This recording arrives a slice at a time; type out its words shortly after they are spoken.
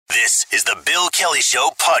This is the Bill Kelly Show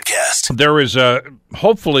podcast. There is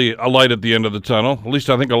hopefully a light at the end of the tunnel. At least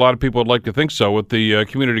I think a lot of people would like to think so. With the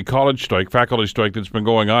community college strike, faculty strike that's been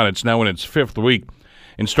going on, it's now in its fifth week.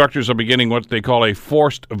 Instructors are beginning what they call a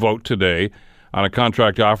forced vote today on a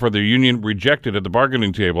contract offer. The union rejected at the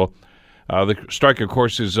bargaining table. The strike, of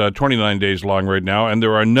course, is 29 days long right now, and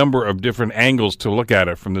there are a number of different angles to look at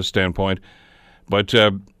it from this standpoint. But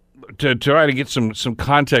to try to get some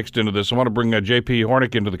context into this, I want to bring J.P.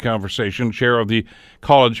 Hornick into the conversation, chair of the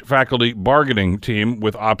college faculty bargaining team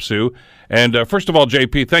with OPSEU. And first of all,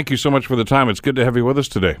 J.P., thank you so much for the time. It's good to have you with us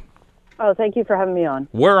today. Oh, thank you for having me on.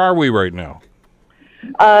 Where are we right now?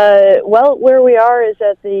 Well, where we are is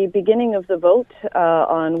at the beginning of the vote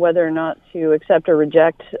on whether or not to accept or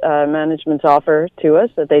reject management's offer to us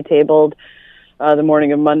that they tabled the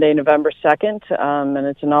morning of Monday, November 2nd, and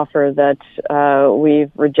it's an offer that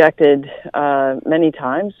we've rejected many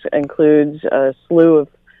times, includes a slew of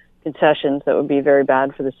concessions that would be very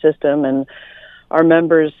bad for the system, and our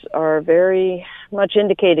members are very much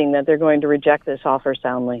indicating that they're going to reject this offer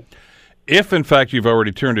soundly. If, in fact, you've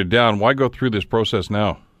already turned it down, why go through this process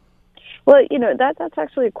now? Well, that's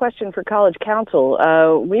actually a question for College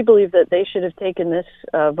Counsel. We believe that they should have taken this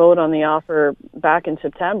vote on the offer back in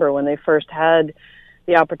September when they first had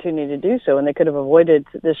the opportunity to do so, and they could have avoided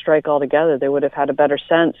this strike altogether. They would have had a better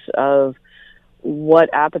sense of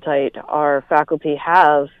what appetite our faculty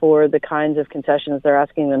have for the kinds of concessions they're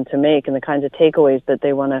asking them to make and the kinds of takeaways that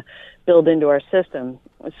they want to build into our system.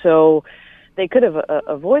 So they could have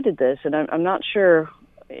avoided this, and I'm not sure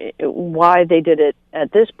why they did it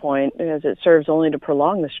at this point, because it serves only to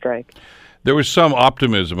prolong the strike. There was some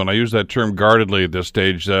optimism, and I use that term guardedly at this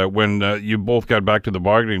stage, when you both got back to the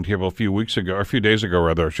bargaining table a few days ago,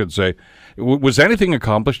 I should say. Was anything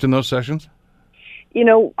accomplished in those sessions? We,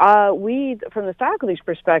 from the faculty's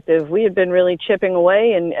perspective, we had been really chipping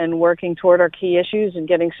away and working toward our key issues and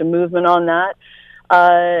getting some movement on that.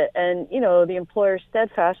 The employer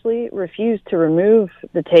steadfastly refused to remove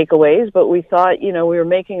the takeaways, but we thought, we were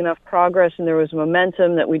making enough progress and there was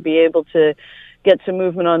momentum that we'd be able to get some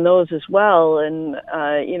movement on those as well. And,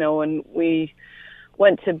 when we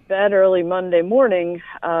went to bed early Monday morning,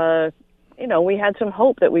 we had some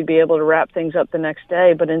hope that we'd be able to wrap things up the next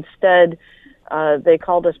day, but instead, they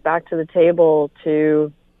called us back to the table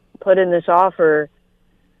to put in this offer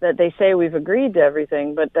that they say we've agreed to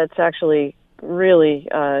everything, but that's actually really,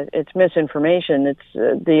 it's misinformation. It's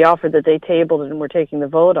the offer that they tabled and we're taking the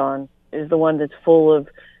vote on is the one that's full of,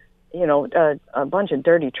 a bunch of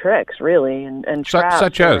dirty tricks, really, and traps.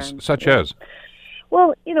 Such as?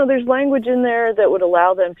 Well, there's language in there that would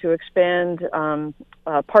allow them to expand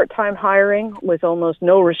part-time hiring with almost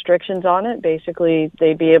no restrictions on it. Basically,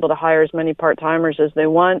 they'd be able to hire as many part-timers as they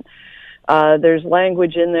want. There's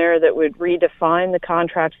language in there that would redefine the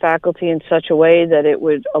contract faculty in such a way that it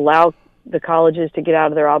would allow the colleges to get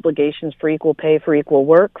out of their obligations for equal pay for equal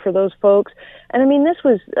work for those folks. And I mean, this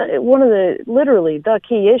was one of literally the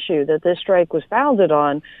key issue that this strike was founded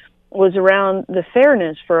on, was around the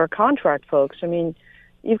fairness for our contract folks. I mean,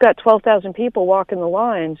 you've got 12,000 people walking the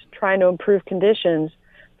lines trying to improve conditions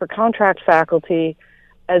for contract faculty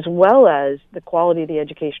as well as the quality of the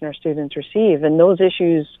education our students receive. And those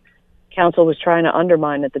issues council was trying to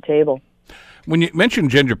undermine at the table. When you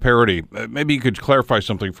mentioned gender parity, maybe you could clarify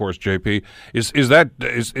something for us, JP. Is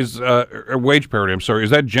wage parity? I'm sorry.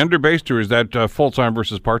 Is that gender based or is that full time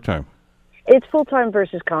versus part time? It's full time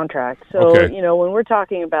versus contract. So okay. When we're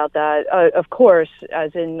talking about that, of course,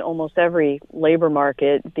 as in almost every labor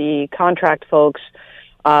market, the contract folks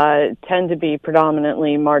tend to be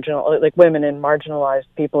predominantly marginal, like women and marginalized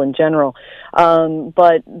people in general.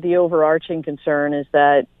 But the overarching concern is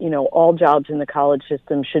that, all jobs in the college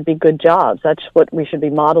system should be good jobs. That's what we should be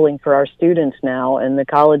modeling for our students now. And the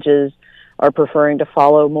colleges are preferring to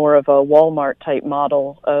follow more of a Walmart type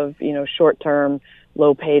model of, short-term,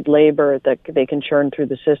 low-paid labor that they can churn through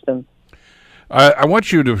the system. I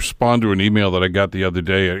want you to respond to an email that I got the other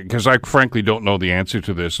day, because I frankly don't know the answer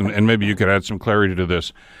to this, and maybe you could add some clarity to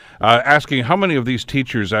this, asking how many of these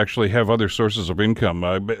teachers actually have other sources of income,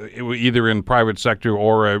 either in private sector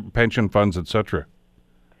or pension funds, et cetera.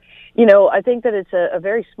 I think that it's a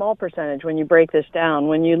very small percentage when you break this down.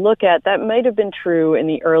 When you look at, that might have been true in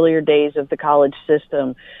the earlier days of the college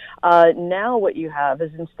system. Now what you have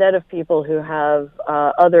is, instead of people who have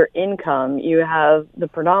other income, you have the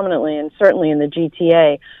predominantly, and certainly in the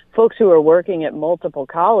GTA, folks who are working at multiple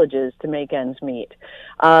colleges to make ends meet.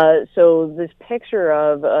 So this picture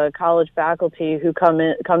of college faculty who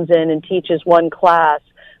comes in and teaches one class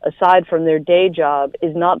aside from their day job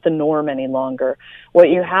is not the norm any longer. What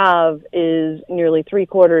you have is nearly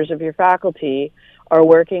 3/4 of your faculty are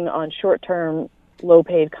working on short-term,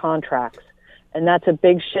 low-paid contracts. And that's a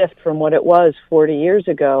big shift from what it was 40 years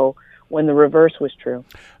ago when the reverse was true.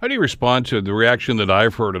 How do you respond to the reaction that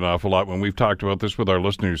I've heard an awful lot when we've talked about this with our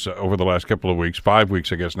listeners over the last couple of weeks, 5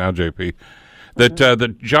 weeks, I guess now, JP, that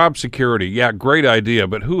that job security, yeah, great idea,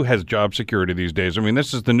 but who has job security these days? I mean,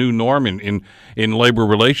 this is the new norm in labor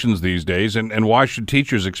relations these days, and why should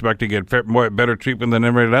teachers expect to get better treatment than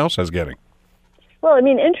everyone else is getting? Well, I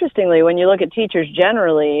mean, interestingly, when you look at teachers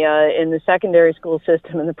generally in the secondary school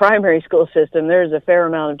system and the primary school system, there's a fair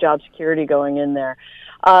amount of job security going in there.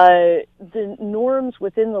 The norms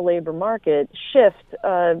within the labor market shift,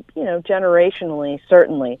 generationally,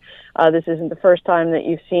 certainly. This isn't the first time that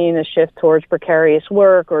you've seen a shift towards precarious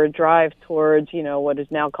work or a drive towards, what is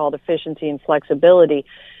now called efficiency and flexibility.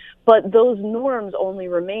 But those norms only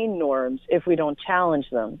remain norms if we don't challenge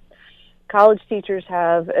them. College teachers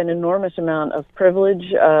have an enormous amount of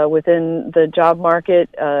privilege within the job market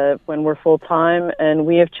when we're full-time, and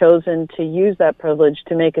we have chosen to use that privilege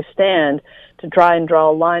to make a stand, to try and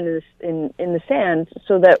draw a line in the sand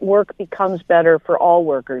so that work becomes better for all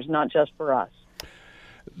workers, not just for us.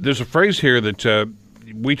 There's a phrase here that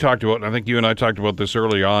we talked about, and I think you and I talked about this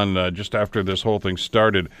early on, just after this whole thing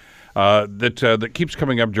started, that keeps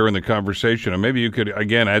coming up during the conversation, and maybe you could,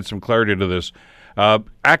 again, add some clarity to this.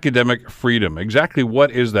 Academic freedom. Exactly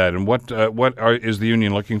what is that, and what is the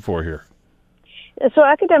union looking for here? So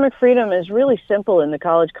academic freedom is really simple in the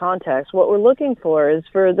college context. What we're looking for is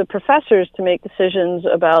for the professors to make decisions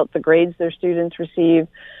about the grades their students receive,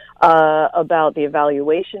 about the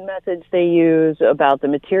evaluation methods they use, about the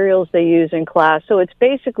materials they use in class. So it's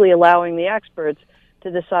basically allowing the experts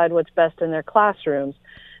to decide what's best in their classrooms.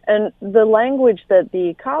 And the language that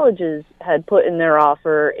the colleges had put in their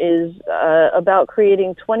offer is about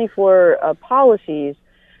creating 24 policies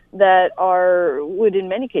that would in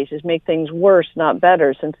many cases make things worse, not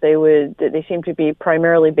better, since they seem to be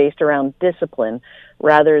primarily based around discipline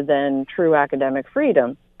rather than true academic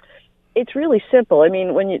freedom. It's really simple. I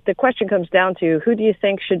mean, the question comes down to who do you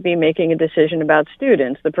think should be making a decision about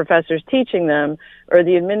students, the professors teaching them or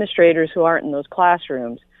the administrators who aren't in those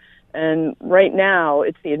classrooms? And right now,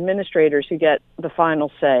 it's the administrators who get the final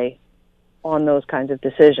say on those kinds of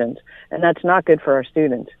decisions. And that's not good for our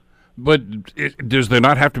students. But does there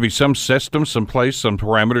not have to be some system, some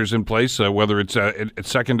parameters in place, whether it's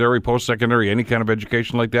secondary, post-secondary, any kind of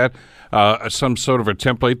education like that, some sort of a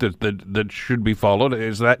template that should be followed?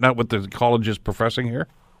 Is that not what the college is professing here?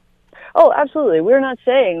 Oh, absolutely. We're not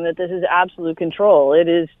saying that this is absolute control. It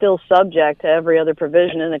is still subject to every other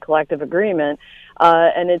provision in the collective agreement.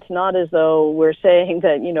 And it's not as though we're saying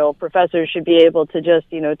that, professors should be able to just,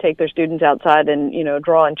 take their students outside and,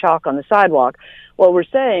 draw in chalk on the sidewalk. What we're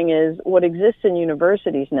saying is what exists in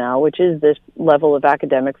universities now, which is this level of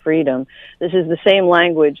academic freedom. This is the same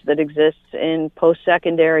language that exists in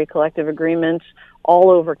post-secondary collective agreements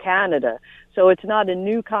all over Canada. So it's not a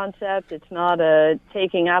new concept. It's not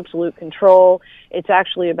taking absolute control. It's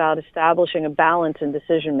actually about establishing a balance in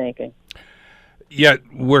decision-making. Yet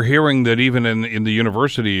we're hearing that even in the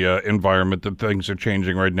university environment that things are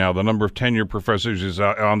changing right now. The number of tenure professors is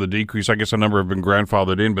on the decrease. I guess a number have been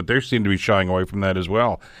grandfathered in, but they seem to be shying away from that as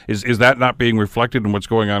well. Is that not being reflected in what's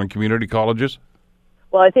going on in community colleges?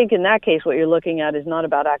 Well, I think in that case what you're looking at is not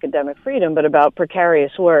about academic freedom, but about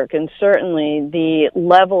precarious work. And certainly the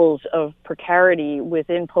levels of precarity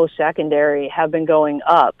within post-secondary have been going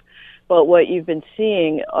up. But what you've been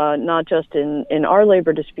seeing, not just in our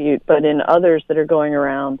labor dispute, but in others that are going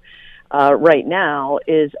around right now,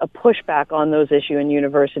 is a pushback on those issues in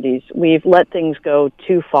universities. We've let things go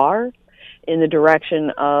too far in the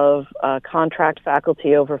direction of contract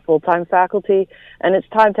faculty over full-time faculty, and it's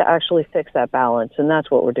time to actually fix that balance, and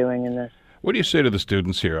that's what we're doing in this. What do you say to the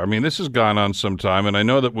students here? I mean, this has gone on some time, and I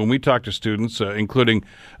know that when we talk to students, including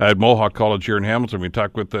at Mohawk College here in Hamilton, we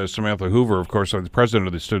talked with Samantha Hoover, of course, the president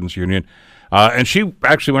of the Students' Union, and she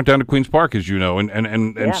actually went down to Queen's Park, as you know,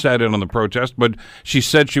 and sat in on the protest, but she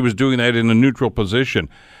said she was doing that in a neutral position.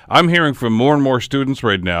 I'm hearing from more and more students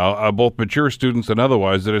right now, both mature students and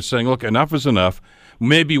otherwise, that are saying, look, enough is enough.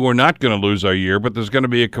 Maybe we're not going to lose our year, but there's going to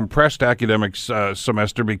be a compressed academic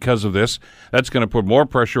semester because of this. That's going to put more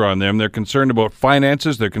pressure on them. They're concerned about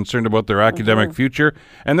finances. They're concerned about their academic future,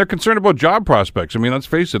 and they're concerned about job prospects. I mean, let's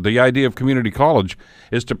face it, the idea of community college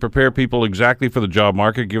is to prepare people exactly for the job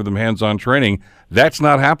market, give them hands-on training. That's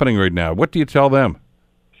not happening right now. What do you tell them?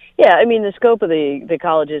 Yeah, I mean, the scope of the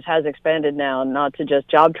colleges has expanded now, not to just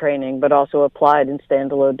job training, but also applied and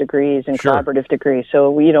standalone degrees and Sure. collaborative degrees.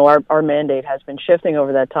 So, our mandate has been shifting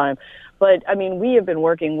over that time. But, I mean, we have been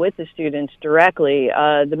working with the students directly.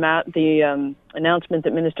 The announcement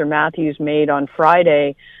that Minister Matthews made on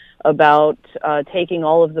Friday about taking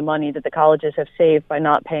all of the money that the colleges have saved by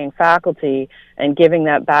not paying faculty and giving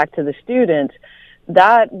that back to the students,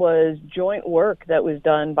 that was joint work that was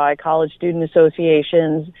done by college student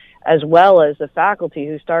associations as well as the faculty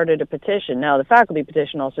who started a petition. Now, the faculty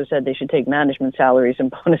petition also said they should take management salaries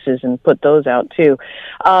and bonuses and put those out too.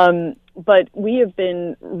 But we have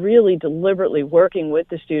been really deliberately working with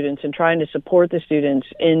the students and trying to support the students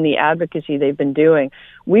in the advocacy they've been doing.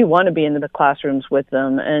 We want to be in the classrooms with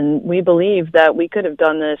them, and we believe that we could have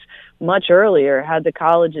done this much earlier had the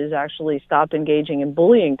colleges actually stopped engaging in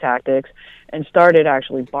bullying tactics and started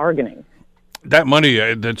actually bargaining. That money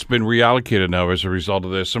that's been reallocated now as a result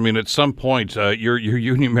of this, I mean, at some point, your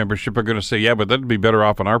union membership are going to say, yeah, but that'd be better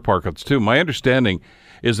off in our pockets, too. My understanding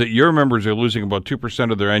is that your members are losing about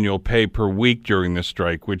 2% of their annual pay per week during this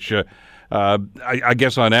strike, which I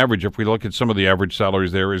guess on average, if we look at some of the average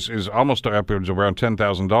salaries there, is almost upwards of around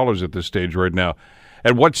 $10,000 at this stage right now.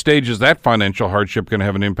 At what stage is that financial hardship going to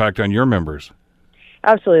have an impact on your members?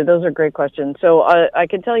 Absolutely. Those are great questions. So I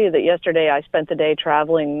can tell you that yesterday I spent the day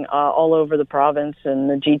traveling all over the province and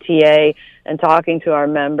the GTA and talking to our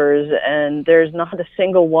members, and there's not a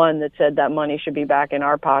single one that said that money should be back in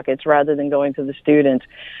our pockets rather than going to the students.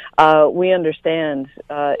 We understand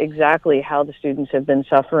exactly how the students have been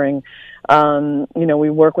suffering. We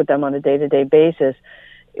work with them on a day-to-day basis.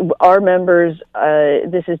 Our members,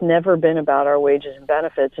 this has never been about our wages and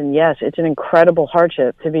benefits. And yes, it's an incredible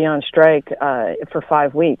hardship to be on strike for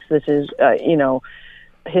 5 weeks. This is,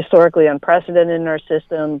 historically unprecedented in our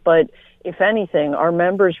system. But if anything, our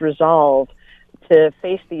members' resolve to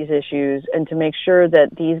face these issues and to make sure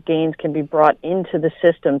that these gains can be brought into the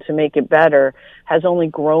system to make it better has only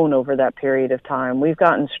grown over that period of time. We've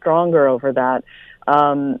gotten stronger over that.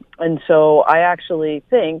 And so I actually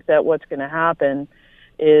think that what's going to happen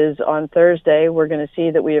is on Thursday, we're going to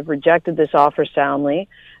see that we have rejected this offer soundly,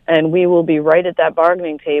 and we will be right at that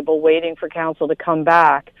bargaining table waiting for council to come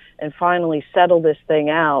back and finally settle this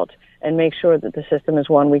thing out and make sure that the system is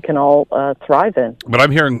one we can all thrive in. But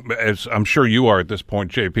I'm hearing, as I'm sure you are at this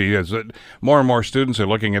point, JP, is that more and more students are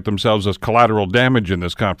looking at themselves as collateral damage in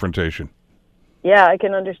this confrontation. Yeah, I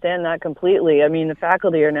can understand that completely. I mean, the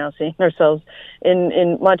faculty are now seeing ourselves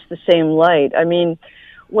in much the same light. I mean,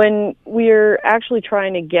 when we're actually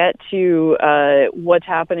trying to get to what's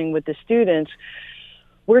happening with the students,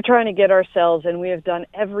 we're trying to get ourselves, and we have done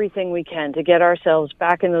everything we can to get ourselves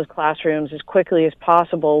back in those classrooms as quickly as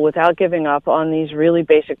possible without giving up on these really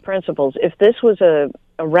basic principles. If this was a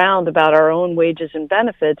round about our own wages and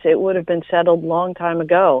benefits, it would have been settled long time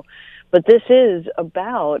ago. But this is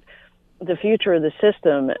about the future of the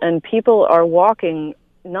system, and people are walking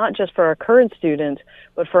not just for our current students,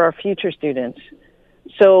 but for our future students.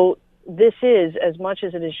 So this is, as much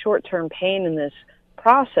as it is short-term pain in this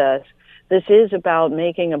process, this is about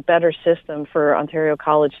making a better system for Ontario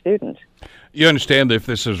college students. You understand if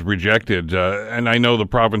this is rejected, and I know the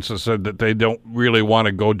province has said that they don't really want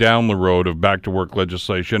to go down the road of back-to-work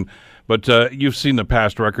legislation, but you've seen the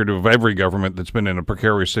past record of every government that's been in a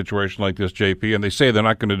precarious situation like this, JP, and they say they're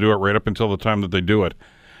not going to do it right up until the time that they do it.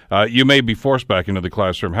 You may be forced back into the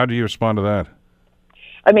classroom. How do you respond to that?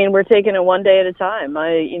 I mean, we're taking it one day at a time.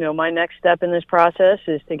 My next step in this process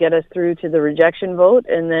is to get us through to the rejection vote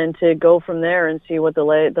and then to go from there and see what the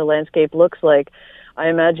landscape looks like. I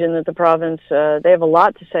imagine that the province, they have a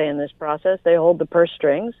lot to say in this process. They hold the purse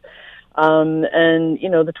strings. And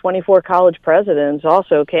the 24 college presidents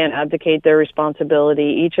also can't abdicate their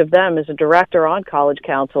responsibility. Each of them is a director on college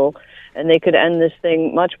council, and they could end this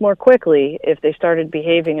thing much more quickly if they started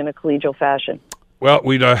behaving in a collegial fashion. Well,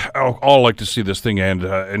 we'd all like to see this thing end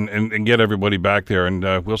and get everybody back there, and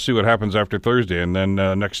we'll see what happens after Thursday, and then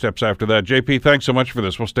next steps after that. JP, thanks so much for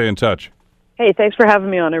this. We'll stay in touch. Hey, thanks for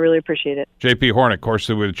having me on. I really appreciate it. JP Hornick, of course,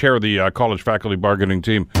 the chair of the college faculty bargaining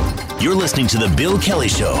team. You're listening to The Bill Kelly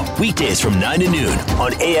Show, weekdays from 9 to noon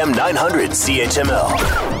on AM 900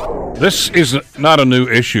 CHML. This is not a new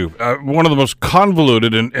issue. One of the most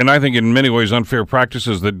convoluted and I think in many ways unfair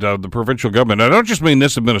practices that the provincial government, I don't just mean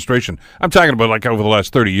this administration, I'm talking about like over the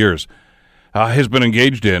last 30 years, has been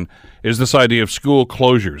engaged in, is this idea of school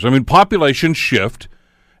closures. I mean, populations shift,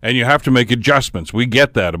 and you have to make adjustments. We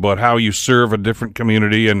get that about how you serve a different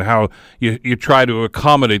community and how you try to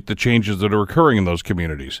accommodate the changes that are occurring in those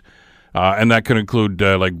communities. And that could include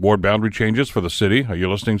like ward boundary changes for the city. Are you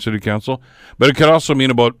listening, City Council? But it could also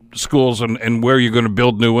mean about schools and where you're going to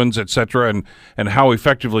build new ones, et cetera, and how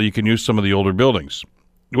effectively you can use some of the older buildings.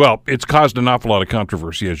 Well, it's caused an awful lot of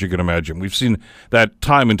controversy, as you can imagine. We've seen that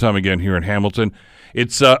time and time again here in Hamilton.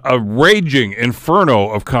 It's a raging inferno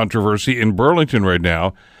of controversy in Burlington right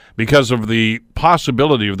now because of the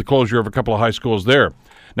possibility of the closure of a couple of high schools there.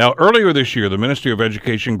 Now, earlier this year, the Ministry of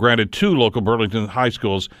Education granted 2 local Burlington high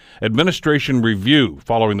schools administration review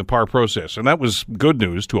following the PAR process, and that was good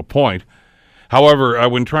news to a point. However,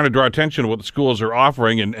 when trying to draw attention to what the schools are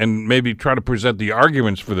offering and maybe try to present the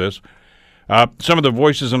arguments for this, some of the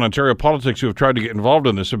voices in Ontario politics who have tried to get involved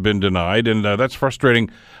in this have been denied, and that's frustrating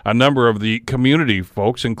a number of the community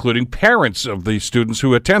folks, including parents of the students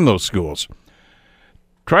who attend those schools.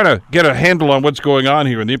 Trying to get a handle on what's going on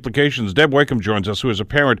here and the implications. Deb Wakeham joins us, who is a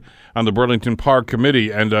parent on the Burlington PAR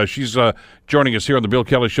Committee, and she's joining us here on the Bill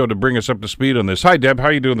Kelly Show to bring us up to speed on this. Hi, Deb. How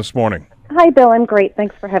are you doing this morning? Hi, Bill. I'm great.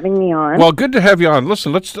 Thanks for having me on. Well, good to have you on.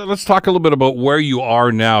 Listen, let's talk a little bit about where you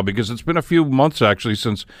are now, because it's been a few months, actually,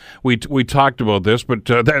 since we talked about this, but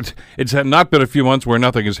it's not been a few months where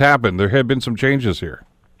nothing has happened. There have been some changes here.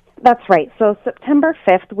 That's right. So September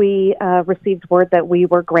 5th, we received word that we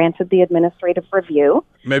were granted the administrative review.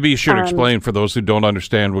 Maybe you should explain for those who don't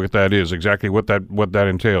understand what that is, exactly what that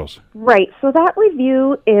entails. Right. So that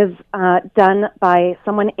review is done by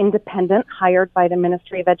someone independent hired by the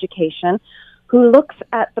Ministry of Education who looks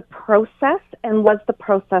at the process and was the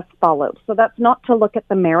process followed. So that's not to look at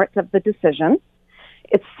the merits of the decision.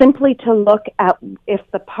 It's simply to look at if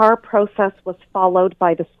the PAR process was followed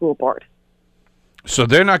by the school board. So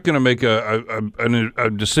they're not going to make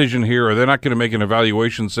a decision here, or they're not going to make an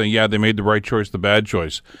evaluation saying, yeah, they made the right choice, the bad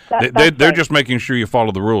choice. They're right. just making sure you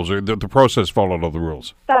follow the rules, or the process followed all the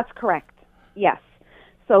rules. That's correct. Yes.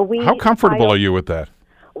 So How comfortable are you with that?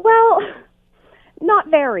 Well, not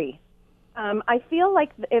very. I feel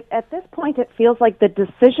like at this point it feels like the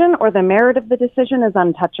decision or the merit of the decision is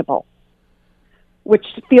untouchable, which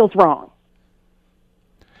feels wrong.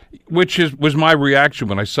 Which was my reaction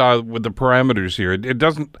when I saw with the parameters here. It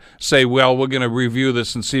doesn't say, well, we're going to review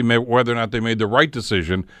this and see whether or not they made the right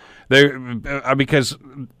decision. Because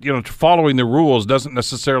following the rules doesn't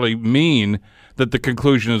necessarily mean that the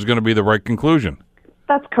conclusion is going to be the right conclusion.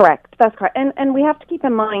 That's correct. That's correct. And we have to keep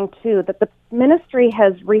in mind, too, that the ministry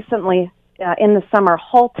has recently, in the summer,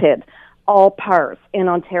 halted all PARs in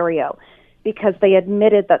Ontario because they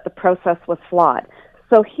admitted that the process was flawed.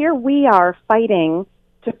 So here we are fighting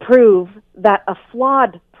to prove that a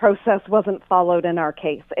flawed process wasn't followed in our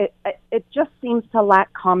case. It just seems to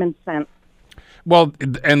lack common sense. Well,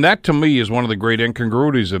 and that to me is one of the great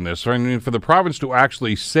incongruities in this. I mean, for the province to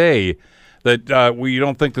actually say that we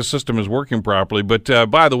don't think the system is working properly, but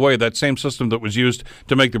by the way, that same system that was used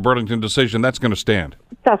to make the Burlington decision, that's going to stand.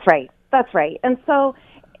 That's right. That's right. And so,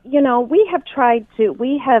 we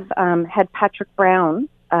have had Patrick Brown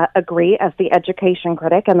agree as the education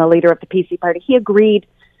critic and the leader of the PC party. He agreed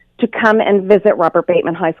to come and visit Robert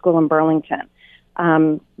Bateman High School in Burlington.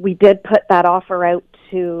 We did put that offer out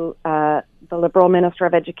to the Liberal Minister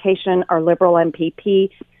of Education, our Liberal MPP.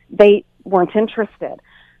 They weren't interested.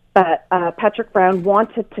 But Patrick Brown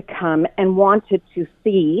wanted to come and wanted to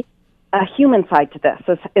see a human side to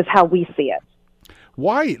this, is how we see it.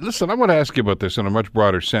 Why? Listen, I want to ask you about this in a much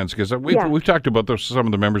broader sense, because we've talked about this with some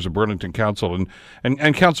of the members of Burlington Council,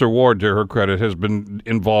 and Councillor Ward, to her credit, has been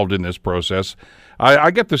involved in this process. I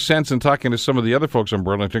get the sense in talking to some of the other folks on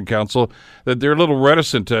Burlington Council that they're a little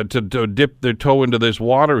reticent to dip their toe into this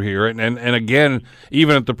water here, and again,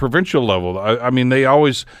 even at the provincial level, I mean, they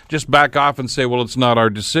always just back off and say, well, it's not our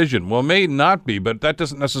decision. Well, it may not be, but that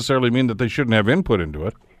doesn't necessarily mean that they shouldn't have input into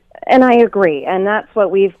it. And I agree, and that's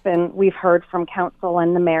what we've heard from council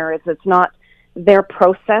and the mayor, is it's not their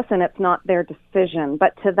process and it's not their decision.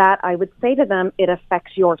 But to that, I would say to them, it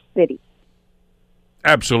affects your city.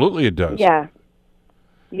 Absolutely, it does. Yeah.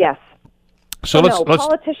 Yes. So let's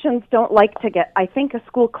politicians don't like to get. I think a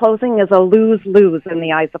school closing is a lose-lose in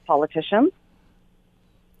the eyes of politicians.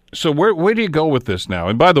 So where do you go with this now?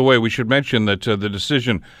 And by the way, we should mention that the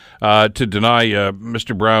decision to deny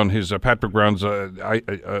Mr. Brown, Patrick Brown's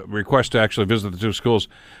request to actually visit the 2 schools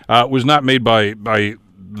was not made by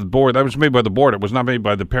the board. That was made by the board. It was not made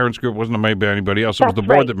by the parents group. It wasn't made by anybody else. It was the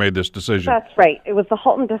board that made this decision. That's right. It was the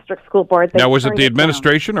Halton District School Board. Now, was it the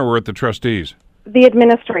administration or were it the trustees? The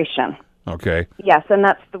administration. Okay. Yes, and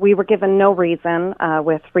we were given no reason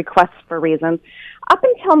with requests for reasons. Up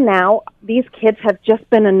until now, these kids have just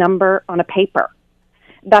been a number on a paper.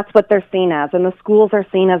 That's what they're seen as, and the schools are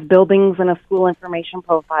seen as buildings in a school information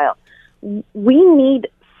profile. We need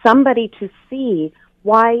somebody to see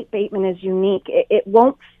why Bateman is unique. It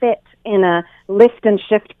won't fit in a lift and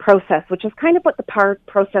shift process, which is kind of what the PAR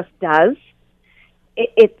process does.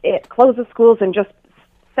 It closes schools and just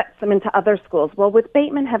sets them into other schools. Well, with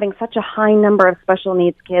Bateman having such a high number of special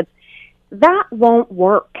needs kids, that won't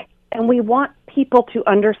work. And we want people to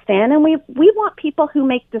understand, and we want people who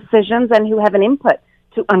make decisions and who have an input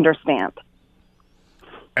to understand.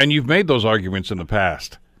 And you've made those arguments in the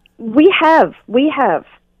past. We have.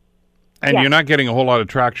 And yes. You're not getting a whole lot of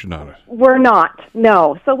traction on it. We're not,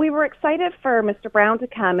 no. So we were excited for Mr. Brown to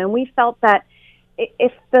come, and we felt that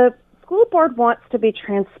if the school board wants to be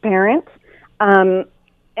transparent and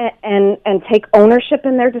take ownership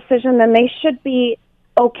in their decision, then they should be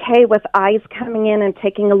okay with eyes coming in and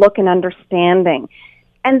taking a look and understanding.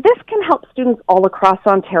 And this can help students all across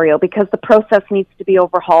Ontario because the process needs to be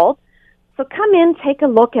overhauled. So come in, take a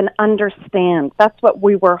look, and understand. That's what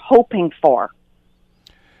we were hoping for.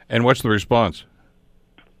 And what's the response?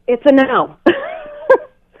 It's a no.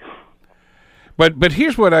 But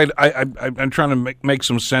here's what I'm trying to make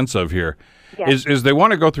some sense of here. Yes. Is they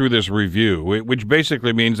want to go through this review, which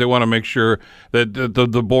basically means they want to make sure that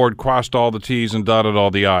the board crossed all the T's and dotted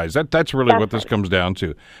all the I's. That's really what this comes down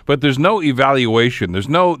to. But there's no evaluation. There's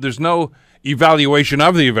no evaluation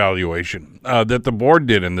of the evaluation that the board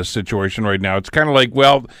did in this situation right now. It's kind of like,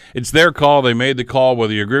 well, it's their call. They made the call.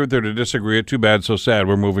 Whether you agree with it or disagree, too bad, so sad.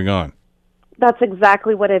 We're moving on. That's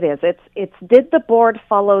exactly what it is. It's did the board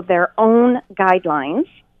follow their own guidelines?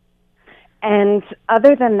 And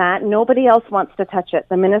other than that, nobody else wants to touch it.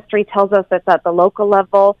 The ministry tells us it's at the local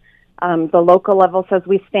level. The local level says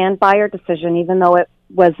we stand by our decision, even though it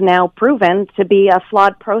was now proven to be a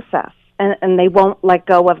flawed process, and they won't let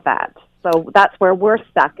go of that. So that's where we're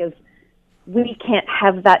stuck, is we can't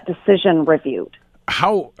have that decision reviewed.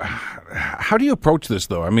 How do you approach this,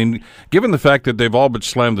 though? I mean, given the fact that they've all but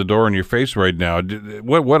slammed the door in your face right now,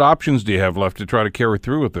 what options do you have left to try to carry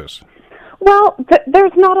through with this? Well,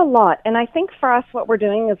 there's not a lot. And I think for us what we're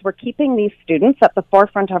doing is we're keeping these students at the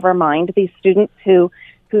forefront of our mind, these students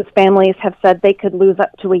whose families have said they could lose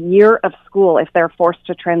up to a year of school if they're forced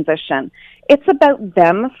to transition. It's about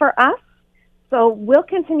them for us. So we'll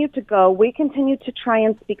continue to go. We continue to try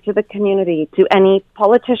and speak to the community, to any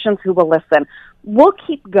politicians who will listen. We'll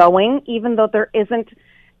keep going, even though there isn't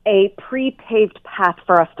a pre-paved path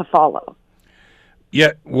for us to follow.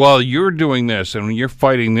 Yet, while you're doing this and you're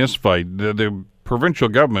fighting this fight, the provincial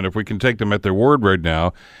government, if we can take them at their word right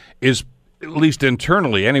now, is, at least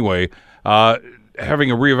internally anyway, having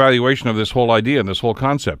a reevaluation of this whole idea and this whole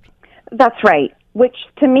concept. That's right, which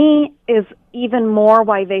to me is even more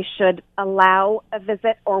why they should allow a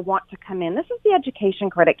visit or want to come in. This is the education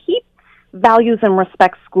critic. He values and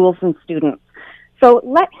respects schools and students. So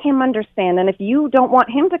let him understand, and if you don't want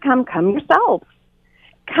him to come yourselves.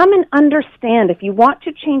 Come and understand. If you want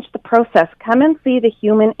to change the process, come and see the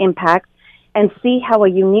human impact and see how a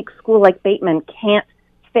unique school like Bateman can't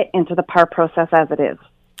fit into the PAR process as it is.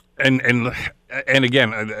 And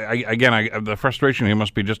again, the frustration here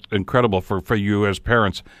must be just incredible for you as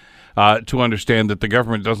parents to understand that the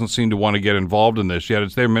government doesn't seem to want to get involved in this, yet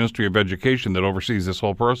it's their Ministry of Education that oversees this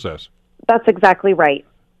whole process. That's exactly right.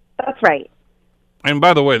 That's right. And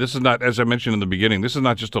by the way, this is not, as I mentioned in the beginning, this is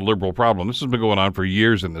not just a Liberal problem. This has been going on for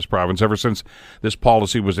years in this province, ever since this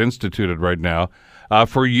policy was instituted right now.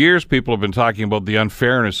 For years, people have been talking about the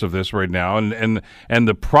unfairness of this right now and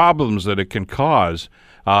the problems that it can cause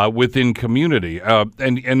within community.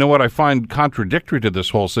 And what I find contradictory to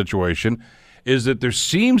this whole situation is that there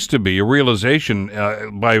seems to be a realization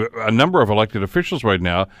by a number of elected officials right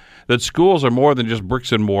now that schools are more than just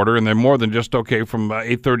bricks and mortar, and they're more than just, okay, from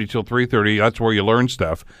 8:30 till 3:30, that's where you learn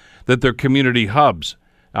stuff, that they're community hubs,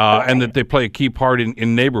 and that they play a key part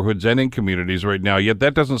in neighborhoods and in communities right now. Yet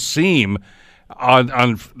that doesn't seem, on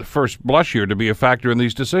the first blush here, to be a factor in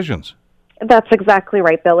these decisions. That's exactly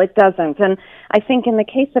right, Bill. It doesn't. And I think in the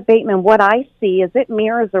case of Bateman, what I see is it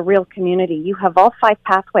mirrors a real community. You have all 5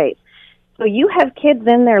 pathways. So you have kids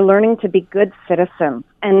in there learning to be good citizens.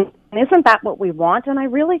 And isn't that what we want? And I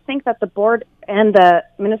really think that the board and the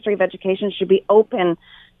Ministry of Education should be open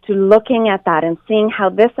to looking at that and seeing how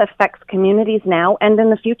this affects communities now and in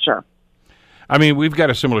the future. I mean, we've got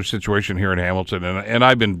a similar situation here in Hamilton, and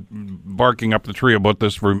I've been barking up the tree about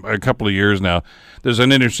this for a couple of years now. There's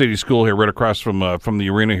an inner city school here right across from the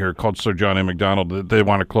arena here called Sir John A. Macdonald that they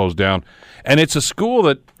want to close down. And it's a school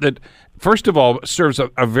that first of all, serves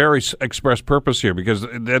a very express purpose here, because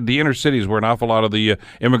the inner cities where an awful lot of the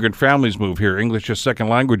immigrant families move here, English as second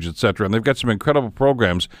language, et cetera, and they've got some incredible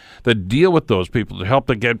programs that deal with those people to help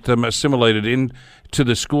to get them assimilated into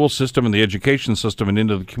the school system and the education system and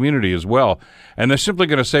into the community as well. And they're simply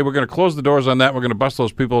going to say, we're going to close the doors on that, we're going to bus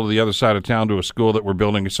those people to the other side of town to a school that we're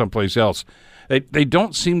building someplace else. They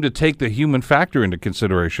don't seem to take the human factor into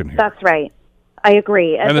consideration here. That's right. I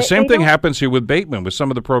agree. And the same thing happens here with Bateman, with some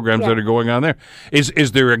of the programs that are going on there.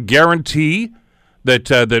 Is there a guarantee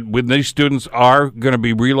that when these students are going to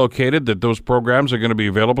be relocated, that those programs are going to be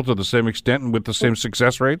available to the same extent and with the same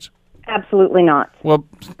success rates? Absolutely not. Well,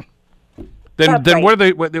 then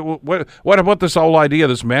right. What about this whole idea,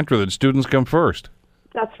 this mantra that students come first?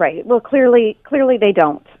 That's right. Well, clearly they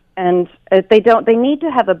don't. And if they don't, they need to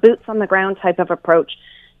have a boots on the ground type of approach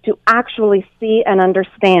to actually see and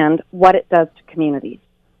understand what it does to communities.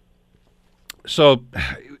 So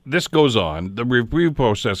this goes on, the review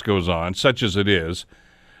process goes on, such as it is,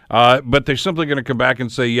 but they're simply going to come back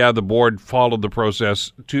and say, yeah, the board followed the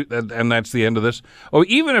process, and that's the end of this? Or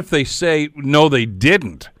even if they say, no, they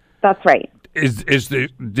didn't. That's right. Is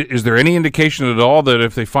there any indication at all that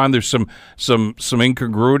if they find there's some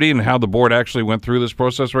incongruity in how the board actually went through this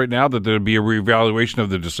process right now, that there'd be a reevaluation of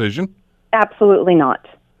the decision? Absolutely not.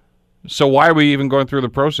 So why are we even going through the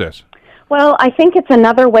process? Well, I think it's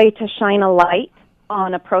another way to shine a light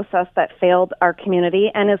on a process that failed our community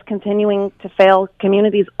and is continuing to fail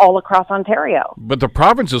communities all across Ontario. But the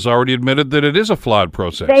province has already admitted that it is a flawed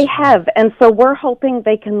process. They have, and so we're hoping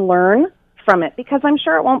they can learn from it, because I'm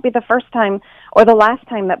sure it won't be the first time or the last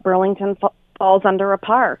time that Burlington falls under a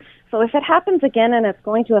PAR. So if it happens again and it's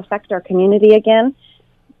going to affect our community again,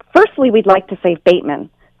 firstly, we'd like to save Bateman.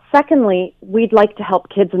 Secondly, we'd like to help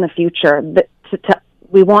kids in the future.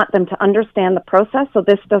 We want them to understand the process so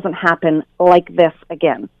this doesn't happen like this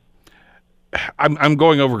again. I'm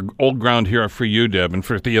going over old ground here for you, Deb, and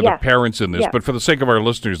for the other parents in this, but for the sake of our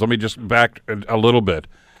listeners, let me just back a little bit.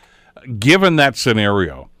 Given that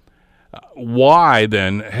scenario, why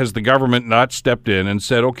then has the government not stepped in and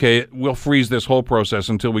said, okay, we'll freeze this whole process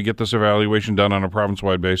until we get this evaluation done on a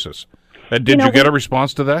province-wide basis? Did you get a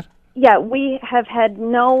response to that? Yeah, we have had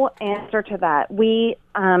no answer to that.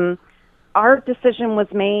 Our decision was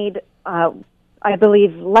made, I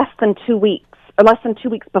believe, less than 2 weeks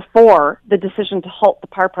before the decision to halt the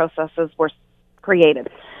PAR processes were created.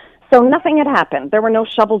 So nothing had happened. There were no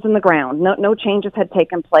shovels in the ground. No changes had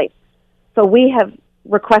taken place. So we have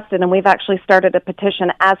requested, and we've actually started a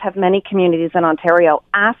petition, as have many communities in Ontario,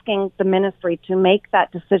 asking the ministry to make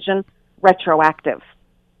that decision retroactive.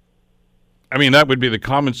 I mean, that would be the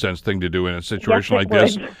common sense thing to do in a situation like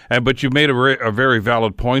this. But you've made a very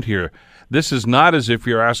valid point here. This is not as if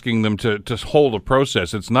you're asking them to hold a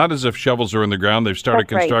process. It's not as if shovels are in the ground, they've started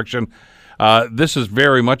construction. Right. This is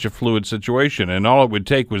very much a fluid situation, and all it would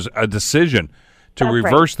take was a decision to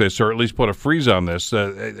reverse this, or at least put a freeze on this.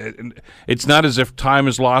 It's not as if time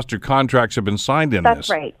is lost or contracts have been signed in this. That's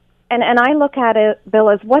right. And I look at it, Bill,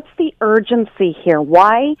 as what's the urgency here?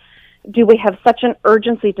 Why do we have such an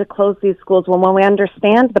urgency to close these schools when we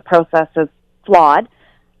understand the process is flawed?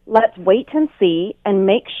 Let's wait and see and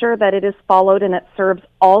make sure that it is followed and it serves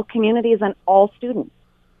all communities and all students.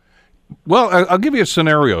 Well, I'll give you a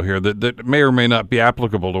scenario here that may or may not be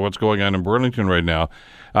applicable to what's going on in Burlington right now.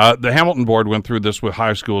 The Hamilton board went through this with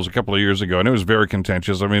high schools a couple of years ago, and it was very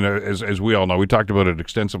contentious. I mean, as we all know, we talked about it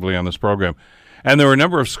extensively on this program. And there were a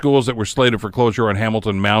number of schools that were slated for closure on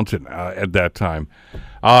Hamilton Mountain at that time.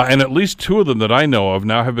 And at least two of them that I know of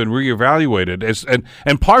now have been reevaluated,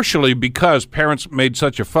 and partially because parents made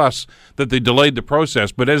such a fuss that they delayed the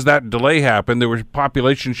process. But as that delay happened, there were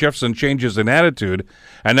population shifts and changes in attitude.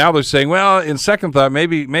 And now they're saying, well, in second thought,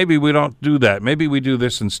 maybe we don't do that. Maybe we do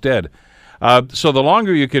this instead. So the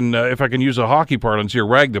longer you can, if I can use a hockey parlance here,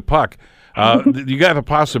 rag the puck, you got the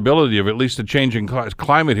possibility of at least a changing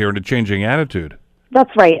climate here and a changing attitude.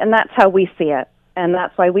 That's right, and that's how we see it. And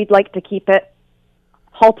that's why we'd like to keep it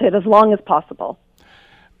halted as long as possible.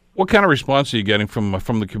 What kind of response are you getting from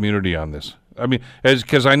the community on this? I mean,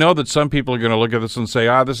 because I know that some people are going to look at this and say,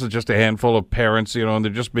 this is just a handful of parents, and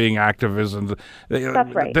they're just being activists, and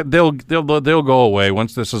that's right. They'll go away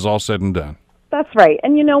once this is all said and done. That's right,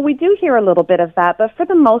 and we do hear a little bit of that, but for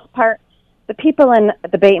the most part, the people in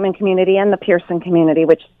the Bateman community and the Pearson community,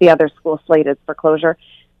 which is the other school slated for closure,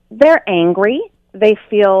 they're angry. They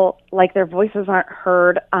feel like their voices aren't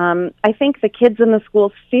heard. I think the kids in the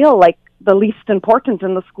schools feel like the least important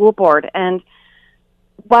in the school board. And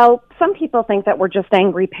while some people think that we're just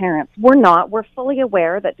angry parents, we're not. We're fully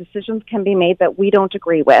aware that decisions can be made that we don't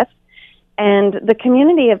agree with. And the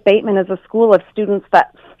community of Bateman is a school of students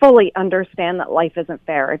that fully understand that life isn't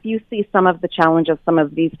fair. If you see some of the challenges some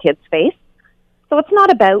of these kids face, so it's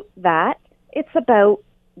not about that. It's about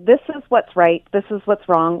this is what's right, this is what's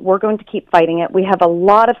wrong. We're going to keep fighting it. We have a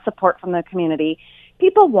lot of support from the community.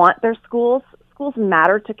 People want their schools. Schools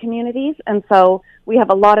matter to communities, and so we have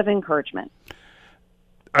a lot of encouragement.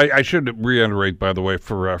 I should reiterate, by the way,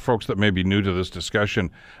 for folks that may be new to this discussion,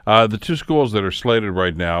 the two schools that are slated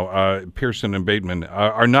right now, Pearson and Bateman,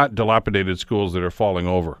 are not dilapidated schools that are falling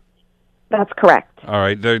over. That's correct. All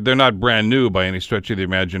right. They're not brand new by any stretch of the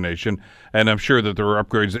imagination, and I'm sure that there are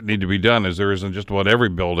upgrades that need to be done, as there is in just about every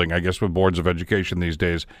building, I guess, with boards of education these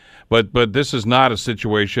days. But this is not a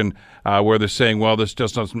situation where they're saying, well, this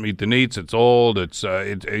just doesn't meet the needs. It's old.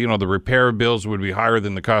 The repair bills would be higher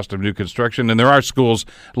than the cost of new construction, and there are schools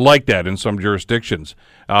like that in some jurisdictions.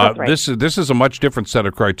 That's right. This is a much different set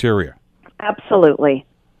of criteria. Absolutely.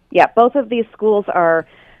 Yeah, both of these schools are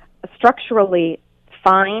structurally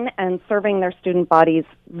fine and serving their student bodies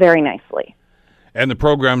very nicely. And the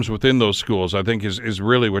programs within those schools, I think, is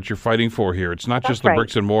really what you're fighting for here. It's not just the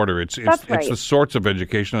bricks and mortar. It's the sorts of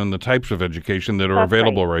education and the types of education that are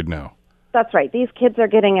available right now. That's right. These kids are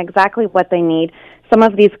getting exactly what they need. Some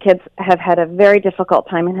of these kids have had a very difficult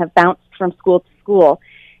time and have bounced from school to school.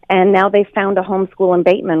 And now they've found a home school in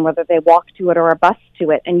Bateman, whether they walk to it or a bus to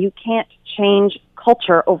it. And you can't change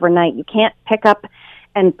culture overnight. You can't pick up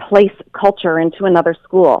and place culture into another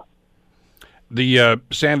school. The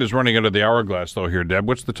sand is running out of the hourglass, though, here, Deb.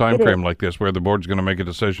 What's the time frame like this where the board's going to make a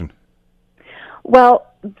decision? Well,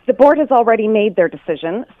 the board has already made their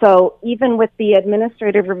decision. So even with the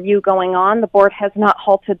administrative review going on, the board has not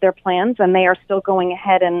halted their plans, and they are still going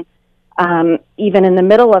ahead. And even in the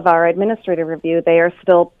middle of our administrative review, they are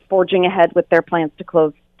still forging ahead with their plans to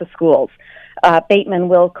close the schools. Bateman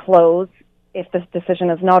will close, if this decision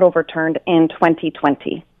is not overturned, in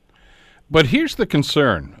 2020. But here's the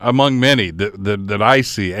concern, among many that I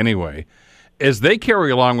see anyway, as they carry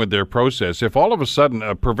along with their process. If all of a sudden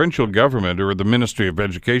a provincial government or the Ministry of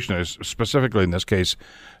Education, specifically in this case,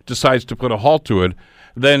 decides to put a halt to it,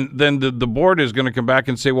 then the board is going to come back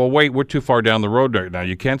and say, well, wait, we're too far down the road right now.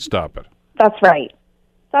 You can't stop it. That's right.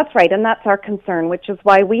 That's right, and that's our concern, which is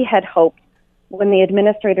why we had hoped when the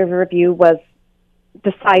administrative review was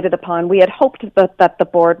decided upon, we had hoped that the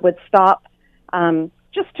board would stop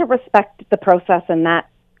just to respect the process in that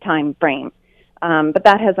time frame. But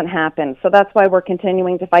that hasn't happened. So that's why we're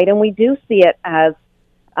continuing to fight, and we do see it as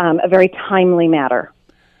a very timely matter.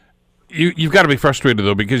 You've got to be frustrated,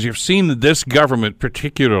 though, because you've seen this government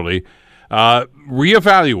particularly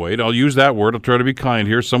reevaluate, I'll use that word, I'll try to be kind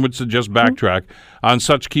here, some would suggest backtrack, on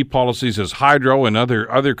such key policies as hydro and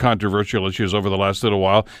other controversial issues over the last little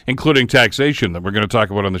while, including taxation that we're going to talk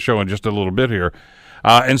about on the show in just a little bit here,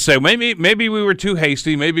 and say maybe we were too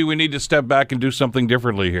hasty, maybe we need to step back and do something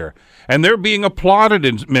differently here. And they're being applauded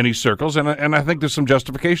in many circles, and I think there's some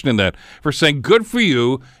justification in that, for saying, good for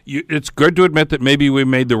you, it's good to admit that maybe we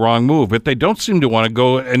made the wrong move, but they don't seem to want to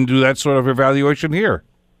go and do that sort of evaluation here.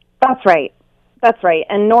 That's right. That's right.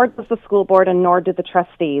 And nor does the school board, and nor do the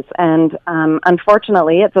trustees. And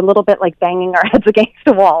unfortunately, it's a little bit like banging our heads against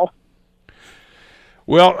a wall.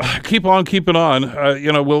 Well, keep on keeping on.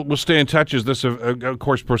 We'll stay in touch as this, of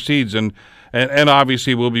course, proceeds, and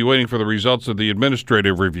obviously we'll be waiting for the results of the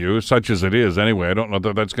administrative review, such as it is anyway. I don't know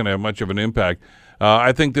that that's going to have much of an impact.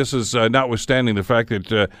 I think this is notwithstanding the fact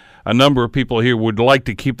that a number of people here would like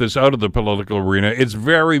to keep this out of the political arena. It's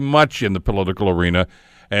very much in the political arena,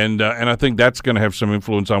 and I think that's going to have some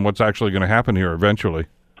influence on what's actually going to happen here eventually.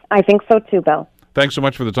 I think so too, Bill. Thanks so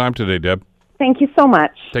much for the time today, Deb. Thank you so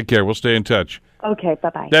much. Take care. We'll stay in touch. Okay,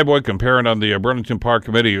 bye-bye. Deb Woycombe, parent on the Burlington Park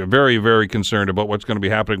Committee, very, very concerned about what's going to be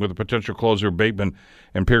happening with the potential closure of Bateman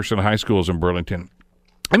and Pearson High Schools in Burlington.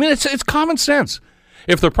 I mean, it's common sense.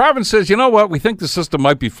 If the province says, you know what, we think the system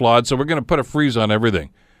might be flawed, so we're going to put a freeze on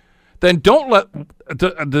everything, then don't let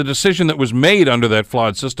the decision that was made under that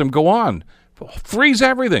flawed system go on. Freeze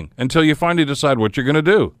everything until you finally decide what you're going to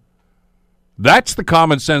do. That's the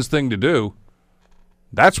common sense thing to do.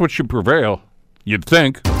 That's what should prevail, you'd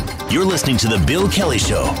think. You're listening to The Bill Kelly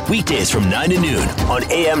Show, weekdays from 9 to noon on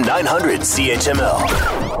AM 900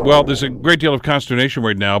 CHML. Well, there's a great deal of consternation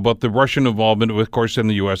right now about the Russian involvement, of course, in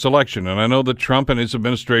the U.S. election. And I know that Trump and his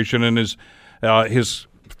administration and his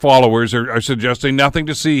followers are suggesting nothing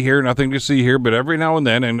to see here, but every now and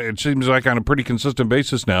then, and it seems like on a pretty consistent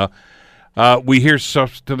basis now, we hear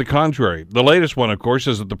stuff to the contrary. The latest one, of course,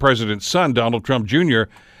 is that the president's son, Donald Trump Jr.,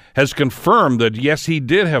 has confirmed that, yes, he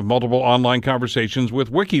did have multiple online conversations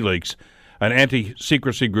with WikiLeaks, an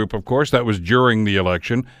anti-secrecy group, of course. That was during the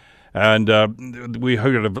election. And we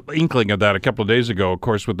heard an inkling of that a couple of days ago, of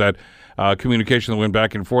course, with that communication that went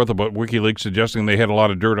back and forth about WikiLeaks suggesting they had a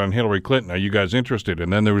lot of dirt on Hillary Clinton. Are you guys interested?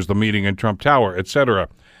 And then there was the meeting in Trump Tower, et cetera.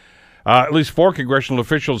 At least 4 congressional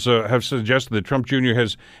officials have suggested that Trump Jr.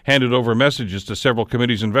 has handed over messages to several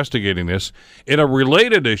committees investigating this. In a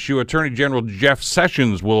related issue, Attorney General Jeff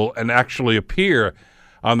Sessions will actually appear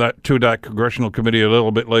on that congressional committee a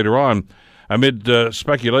little bit later on, amid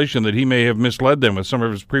speculation that he may have misled them with some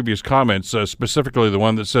of his previous comments, specifically the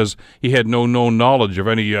one that says he had no known knowledge of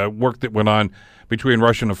any work that went on between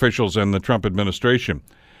Russian officials and the Trump administration.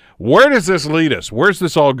 Where does this lead us? Where's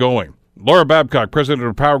this all going? Laura Babcock, president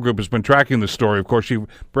of Power Group, has been tracking this story. Of course, she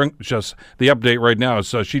brings us the update right now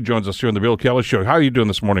as she joins us here on the Bill Kelly Show. How are you doing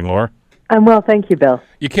this morning, Laura? I'm well, thank you, Bill.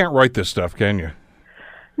 You can't write this stuff, can you?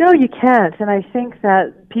 No, you can't, and I think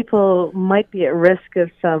that people might be at risk of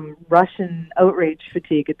some Russian outrage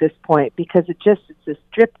fatigue at this point because it's this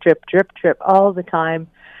drip, drip, drip, drip all the time,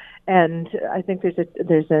 and I think there's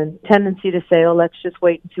a tendency to say, oh, let's just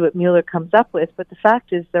wait and see what Mueller comes up with, but the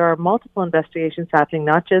fact is there are multiple investigations happening,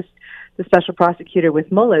 not just the special prosecutor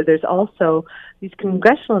with Mueller, there's also these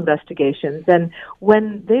congressional investigations. And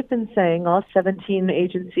when they've been saying, all 17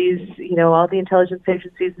 agencies, all the intelligence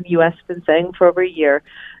agencies in the U.S. have been saying for over a year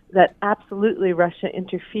that absolutely Russia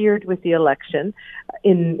interfered with the election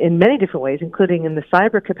in many different ways, including in the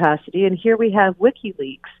cyber capacity. And here we have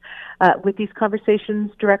WikiLeaks with these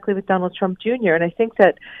conversations directly with Donald Trump Jr. And I think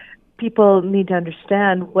that people need to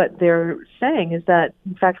understand what they're saying is that,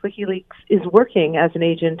 in fact, WikiLeaks is working as an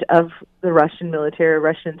agent of the Russian military,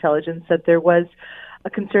 Russian intelligence, that there was a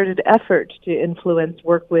concerted effort to influence,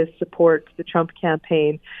 work with, support the Trump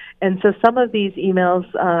campaign. And so some of these emails,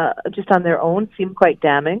 just on their own, seem quite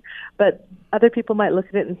damning, but other people might look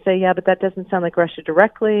at it and say, yeah, but that doesn't sound like Russia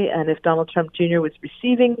directly, and if Donald Trump Jr. was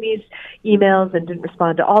receiving these emails and didn't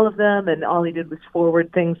respond to all of them, and all he did was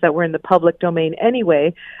forward things that were in the public domain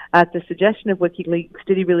anyway, at the suggestion of WikiLeaks,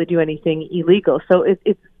 did he really do anything illegal? So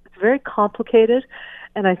it's very complicated.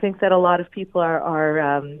 And I think that a lot of people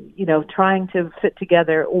are trying to fit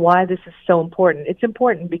together why this is so important. It's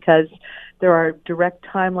important because there are direct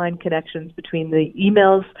timeline connections between the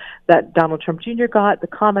emails that Donald Trump Jr. got, the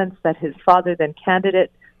comments that his father, then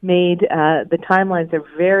candidate, made. The timelines are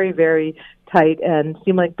very, very tight and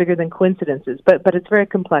seem like bigger than coincidences. But it's very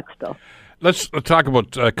complex, Bill. Let's talk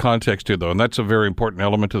about context here, though, and that's a very important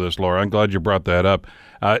element to this, Laura. I'm glad you brought that up.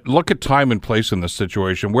 Look at time and place in this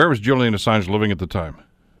situation. Where was Julian Assange living at the time?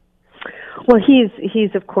 Well,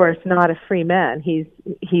 he's of course not a free man.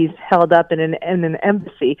 He's held up in an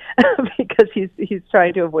embassy because he's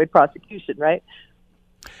trying to avoid prosecution, right?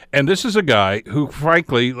 And this is a guy who,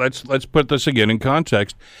 frankly, let's put this again in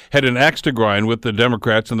context, had an axe to grind with the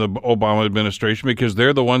Democrats and the Obama administration because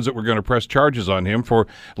they're the ones that were going to press charges on him for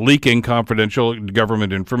leaking confidential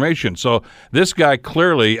government information. So this guy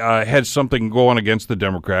clearly had something going against the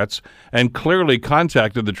Democrats and clearly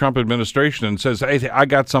contacted the Trump administration and says, hey, I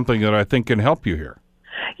got something that I think can help you here.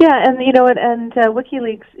 Yeah, and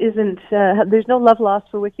WikiLeaks isn't. There's no love lost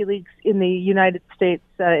for WikiLeaks in the United States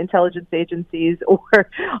intelligence agencies or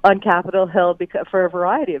on Capitol Hill for a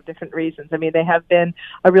variety of different reasons. I mean, they have been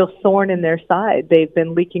a real thorn in their side. They've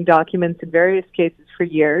been leaking documents in various cases for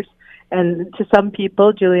years. And to some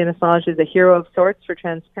people, Julian Assange is a hero of sorts for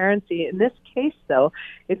transparency. In this case, though,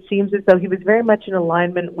 it seems as though he was very much in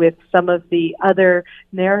alignment with some of the other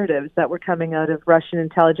narratives that were coming out of Russian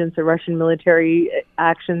intelligence or Russian military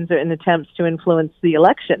actions or in attempts to influence the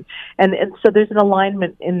election. And so there's an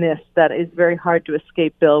alignment in this that is very hard to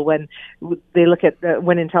escape, Bill, when they look at,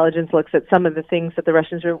 when intelligence looks at some of the things that the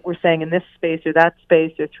Russians were saying in this space or that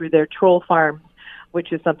space or through their troll farms,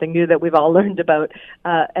 which is something new that we've all learned about,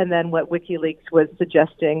 and then what WikiLeaks was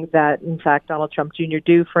suggesting that, in fact, Donald Trump Jr.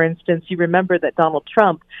 do. For instance, you remember that Donald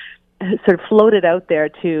Trump sort of floated out there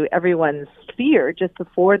to everyone's fear just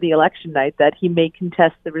before the election night that he may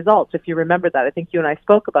contest the results. If you remember that, I think you and I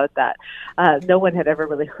spoke about that. No one had ever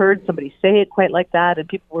really heard somebody say it quite like that, and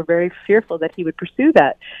people were very fearful that he would pursue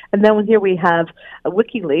that. And then here we have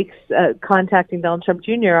WikiLeaks contacting Donald Trump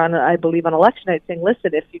Jr. I believe on election night saying,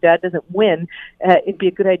 listen, if your dad doesn't win, it'd be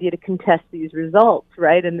a good idea to contest these results,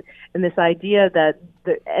 right? And this idea that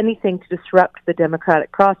anything to disrupt the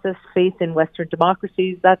democratic process, faith in Western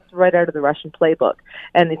democracies, that's right out of the Russian playbook.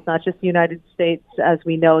 And it's not just the United States. As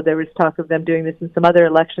we know, there was talk of them doing this in some other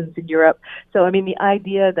elections in Europe. So, I mean, the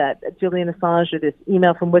idea that Julian Assange or this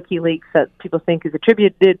email from WikiLeaks that people think is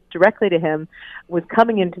attributed directly to him was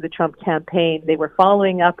coming into the Trump campaign. They were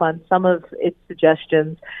following up on some of its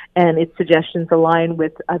suggestions, and its suggestions align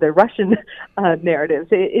with other Russian narratives.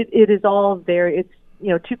 It is all very,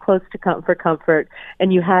 too close for comfort.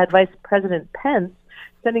 And you had Vice President Pence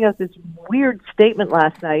sending out this weird statement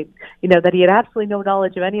last night, that he had absolutely no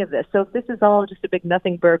knowledge of any of this. So if this is all just a big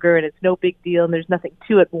nothing burger and it's no big deal and there's nothing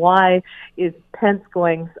to it, why is Pence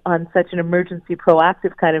going on such an emergency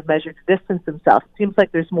proactive kind of measure to distance himself? It seems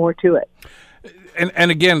like there's more to it.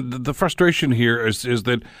 And again, the frustration here is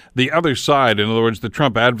that the other side, in other words, the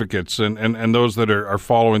Trump advocates and those that are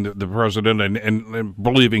following the president and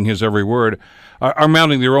believing his every word, are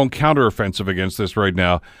mounting their own counteroffensive against this right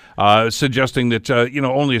now, suggesting that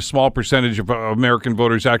only a small percentage of American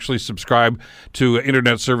voters actually subscribe to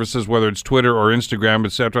internet services, whether it's Twitter or Instagram,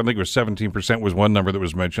 etc. I think it was 17% was one number that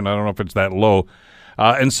was mentioned. I don't know if it's that low.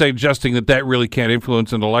 And suggesting that really can't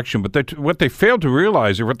influence an election. But what they fail to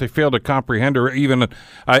realize, or what they fail to comprehend, or even,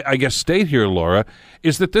 I guess, state here, Laura,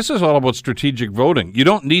 is that this is all about strategic voting. You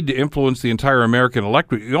don't need to influence the entire American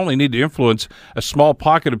electorate. You only need to influence a small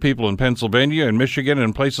pocket of people in Pennsylvania and Michigan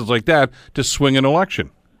and places like that to swing an election.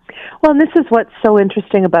 Well, and this is what's so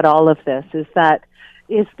interesting about all of this, is that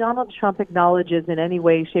if Donald Trump acknowledges in any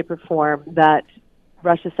way, shape, or form that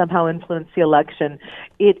Russia somehow influenced the election,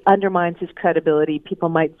 it undermines his credibility. People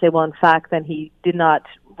might say, well, in fact, then he did not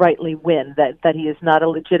rightly win, that he is not a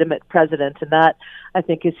legitimate president. And that, I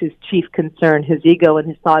think, is his chief concern, his ego and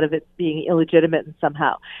his thought of it being illegitimate and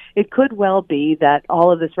somehow. It could well be that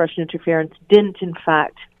all of this Russian interference didn't, in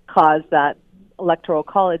fact, cause that Electoral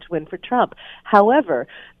College win for Trump. However,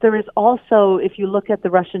 there is also, if you look at the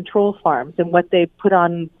Russian troll farms and what they put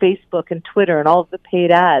on Facebook and Twitter and all of the paid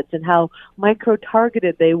ads and how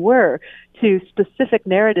micro-targeted they were to specific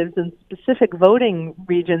narratives and specific voting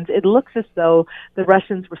regions, it looks as though the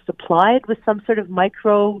Russians were supplied with some sort of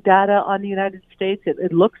micro data on the United States.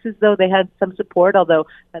 It looks as though they had some support, although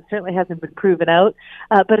that certainly hasn't been proven out.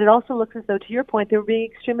 But it also looks as though, to your point, they were being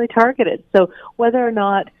extremely targeted. So whether or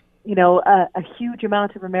not a huge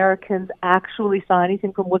amount of Americans actually saw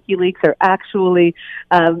anything from WikiLeaks or actually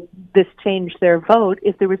this changed their vote,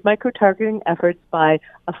 if there was micro-targeting efforts by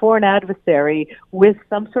a foreign adversary with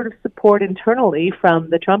some sort of support internally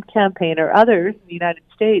from the Trump campaign or others in the United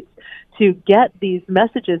States to get these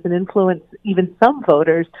messages and influence even some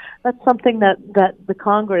voters, that's something that the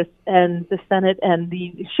Congress and the Senate and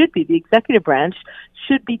the executive branch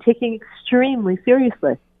should be taking extremely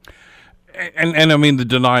seriously. And I mean, the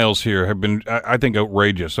denials here have been, I think,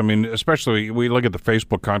 outrageous. I mean, especially we look at the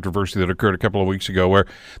Facebook controversy that occurred a couple of weeks ago, where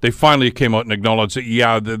they finally came out and acknowledged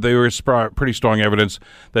that, there was pretty strong evidence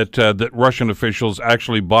that Russian officials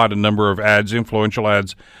actually bought a number of ads, influential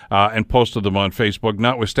ads, and posted them on Facebook,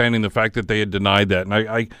 notwithstanding the fact that they had denied that. And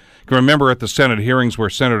I can remember at the Senate hearings where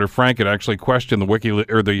Senator Frank had actually questioned the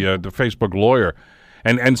the Facebook lawyer.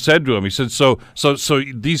 And said to him, he said, so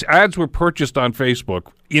these ads were purchased on Facebook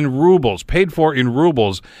in rubles, paid for in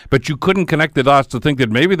rubles, but you couldn't connect the dots to think that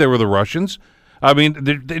maybe they were the Russians? I mean,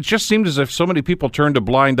 it just seemed as if so many people turned a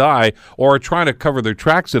blind eye or are trying to cover their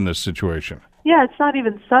tracks in this situation. Yeah, it's not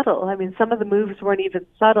even subtle. I mean, some of the moves weren't even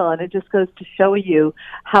subtle, and it just goes to show you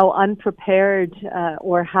how unprepared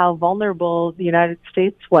or how vulnerable the United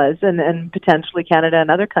States was, and potentially Canada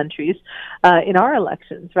and other countries in our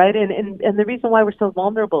elections, right? And the reason why we're so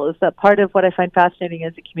vulnerable is that part of what I find fascinating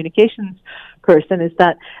as a communications person is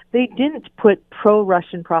that they didn't put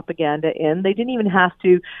pro-Russian propaganda in. They didn't even have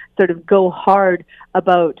to sort of go hard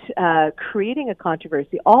about creating a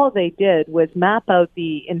controversy. All they did was map out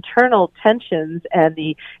the internal tension and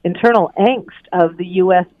the internal angst of the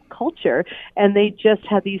U.S. culture, and they just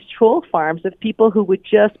had these troll farms of people who would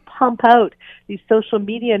just pump out these social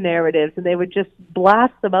media narratives, and they would just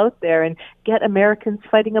blast them out there and get Americans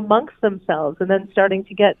fighting amongst themselves, and then starting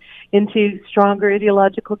to get into stronger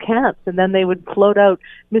ideological camps, and then they would float out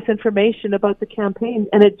misinformation about the campaign,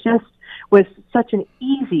 and it just was such an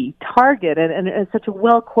easy target and such a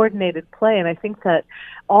well-coordinated play. And I think that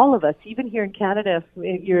all of us, even here in Canada,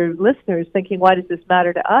 your listeners thinking, why does this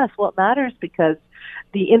matter to us? Well, it matters because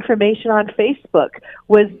the information on Facebook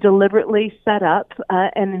was deliberately set up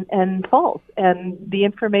and false. And the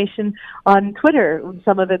information on Twitter,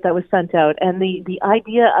 some of it that was sent out, and the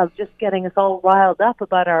idea of just getting us all riled up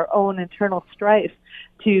about our own internal strife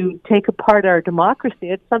to take apart our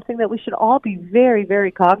democracy, it's something that we should all be very,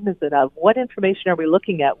 very cognizant of. What information are we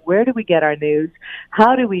looking at? Where do we get our news?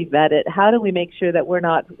 How do we vet it? How do we make sure that we're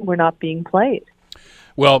not being played?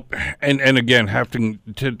 Well, and again, having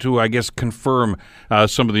to I guess, confirm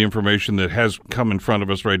some of the information that has come in front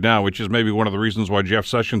of us right now, which is maybe one of the reasons why Jeff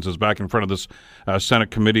Sessions is back in front of this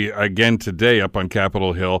Senate committee again today up on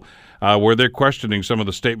Capitol Hill, where they're questioning some of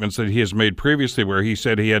the statements that he has made previously, where he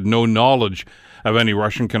said he had no knowledge of any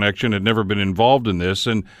Russian connection, had never been involved in this.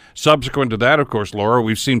 And subsequent to that, of course, Laura,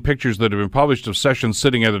 we've seen pictures that have been published of Sessions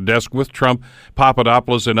sitting at a desk with Trump,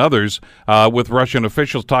 Papadopoulos, and others, with Russian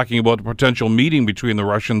officials talking about the potential meeting between the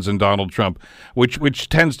Russians and Donald Trump, which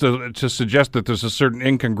tends to suggest that there's a certain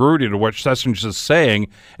incongruity to what Sessions is saying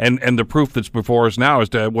and the proof that's before us now as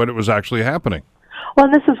to what it was actually happening. Well,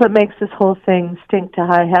 and this is what makes this whole thing stink to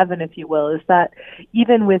high heaven, if you will, is that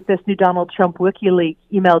even with this new Donald Trump WikiLeaks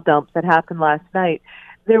email dump that happened last night,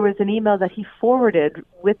 there was an email that he forwarded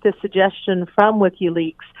with the suggestion from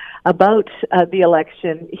WikiLeaks about the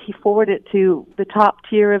election. He forwarded it to the top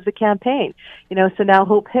tier of the campaign. So now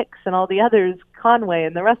Hope Hicks and all the others, Conway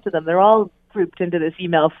and the rest of them, they're all grouped into this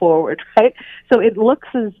email forward, right? So it looks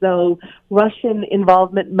as though Russian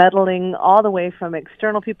involvement, meddling, all the way from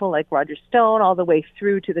external people like Roger Stone, all the way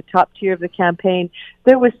through to the top tier of the campaign,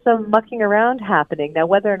 there was some mucking around happening. Now,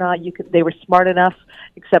 whether or not they were smart enough,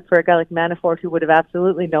 except for a guy like Manafort, who would have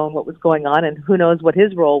absolutely known what was going on, and who knows what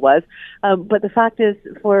his role was. But the fact is,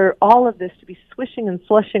 for all of this to be swishing and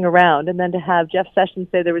slushing around, and then to have Jeff Sessions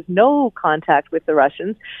say there was no contact with the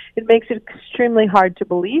Russians, it makes it extremely hard to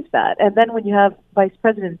believe that. And then when you have Vice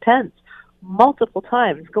President Pence multiple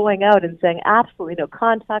times going out and saying absolutely no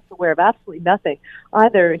contact, aware of absolutely nothing,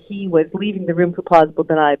 either he was leaving the room for plausible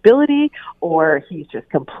deniability, or he's just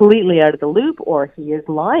completely out of the loop, or he is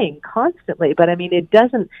lying constantly. But I mean, it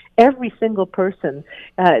doesn't, every single person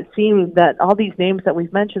seems that all these names that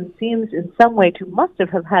we've mentioned seems in some way to must have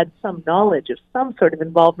had some knowledge of some sort of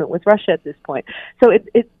involvement with Russia at this point. So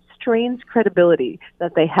it strains credibility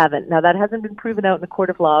that they haven't. Now, that hasn't been proven out in the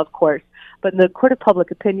court of law, of course, but in the court of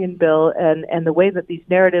public opinion bill and the way that these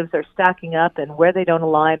narratives are stacking up and where they don't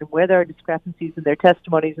align and where there are discrepancies in their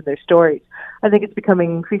testimonies and their stories, I think it's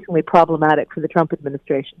becoming increasingly problematic for the Trump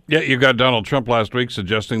administration. Yeah, you got Donald Trump last week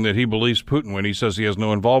suggesting that he believes Putin when he says he has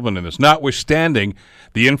no involvement in this, notwithstanding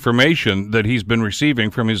the information that he's been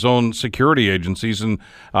receiving from his own security agencies and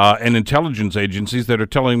intelligence agencies that are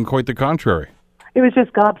telling him quite the contrary. It was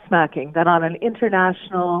just gobsmacking that on an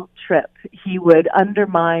international trip he would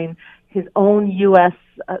undermine his own U.S.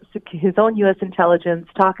 Intelligence.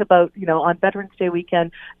 Talk about, on Veterans Day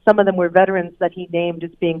weekend, some of them were veterans that he named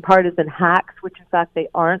as being partisan hacks, which in fact they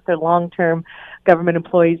aren't. They're long-term government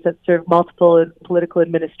employees that serve multiple political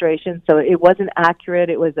administrations. So it wasn't accurate.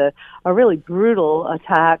 It was a really brutal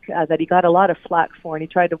attack that he got a lot of flack for, and he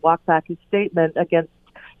tried to walk back his statement against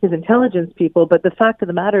his intelligence people, but the fact of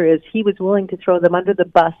the matter is he was willing to throw them under the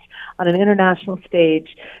bus on an international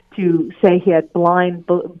stage to say he had blind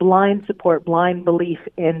support, blind belief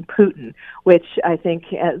in Putin, which I think,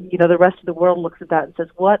 the rest of the world looks at that and says,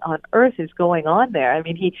 what on earth is going on there? I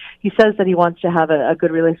mean, he says that he wants to have a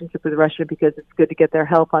good relationship with Russia because it's good to get their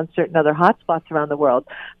help on certain other hotspots around the world,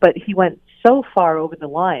 but he went so far over the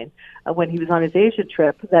line when he was on his Asia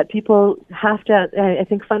trip that people have to, I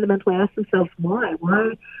think, fundamentally ask themselves why.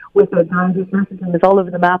 Why, with a guy whose messaging is all over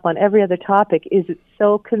the map on every other topic, is it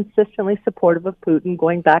so consistently supportive of Putin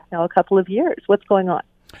going back now a couple of years? What's going on?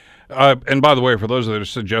 And by the way, for those that are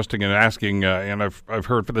suggesting and asking, and I've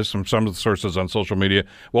heard this from some of the sources on social media,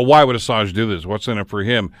 well, why would Assange do this? What's in it for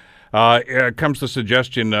him? Comes the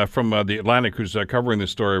suggestion from The Atlantic, who's covering this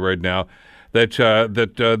story right now,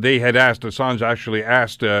 that they had asked, Assange actually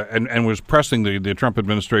asked and was pressing the Trump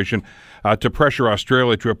administration to pressure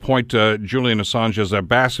Australia to appoint Julian Assange as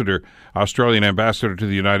Australian ambassador to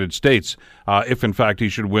the United States, if in fact he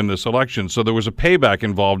should win this election. So there was a payback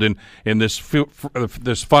involved in this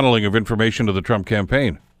this funneling of information to the Trump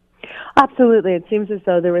campaign. Absolutely. It seems as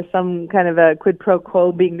though there was some kind of a quid pro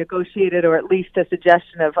quo being negotiated, or at least a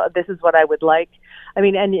suggestion of this is what I would like. I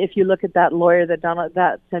mean, and if you look at that lawyer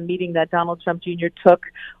that meeting that Donald Trump Jr. took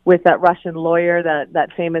with that Russian lawyer, that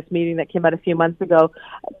famous meeting that came out a few months ago,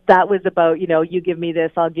 that was about, you give me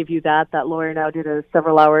this, I'll give you that. That lawyer now did a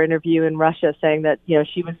several-hour interview in Russia saying that,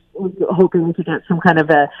 she was hoping to get some kind of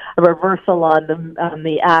a reversal on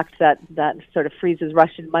the act that sort of freezes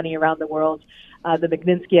Russian money around the world. The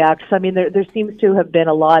Magnitsky Act. So, I mean, there seems to have been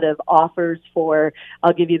a lot of offers for,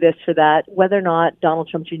 I'll give you this for that. Whether or not Donald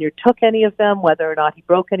Trump Jr. took any of them, whether or not he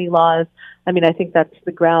broke any laws, I mean, I think that's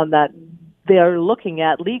the ground that they are looking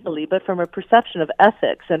at legally, but from a perception of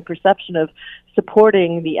ethics and perception of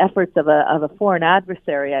supporting the efforts of a foreign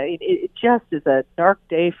adversary, it just is a dark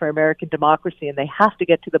day for American democracy, and they have to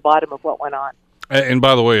get to the bottom of what went on. And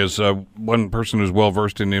by the way, as one person who's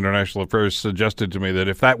well-versed in international affairs suggested to me that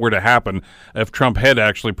if that were to happen, if Trump had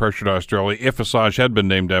actually pressured Australia, if Assange had been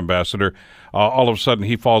named ambassador, all of a sudden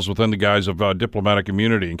he falls within the guise of diplomatic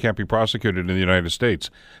immunity and can't be prosecuted in the United States.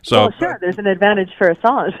 So, well, sure, there's an advantage for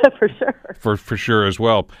Assange, for sure. For sure as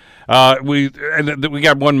well. We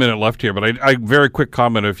got 1 minute left here, but I very quick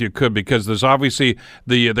comment, if you could, because there's obviously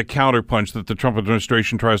the counterpunch that the Trump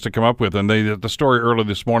administration tries to come up with, and the story early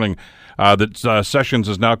this morning that Sessions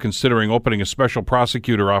is now considering opening a special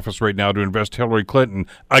prosecutor office right now to invest Hillary Clinton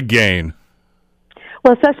again.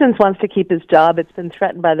 Well, Sessions wants to keep his job. It's been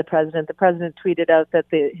threatened by the president. The president tweeted out that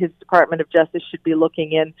his Department of Justice should be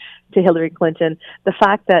looking into Hillary Clinton. The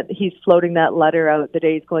fact that he's floating that letter out the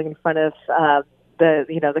day he's going in front of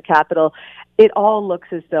the Capitol, it all looks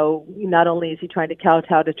as though not only is he trying to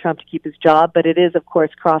kowtow to Trump to keep his job, but it is, of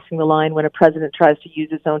course, crossing the line when a president tries to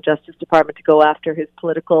use his own Justice Department to go after his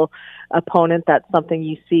political opponent. That's something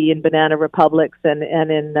you see in banana republics and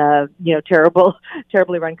in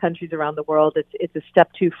terribly run countries around the world. It's a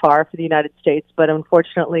step too far for the United States, but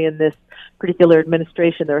unfortunately in this particular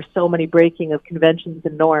administration there are so many breaking of conventions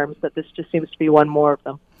and norms that this just seems to be one more of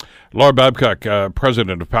them. Laura Babcock,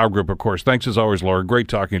 president of Power Group, of course. Thanks as always, Laura. Great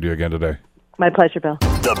talking to you again today. My pleasure, Bill.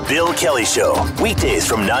 The Bill Kelly Show, weekdays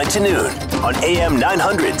from 9 to noon on AM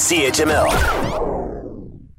 900 CHML.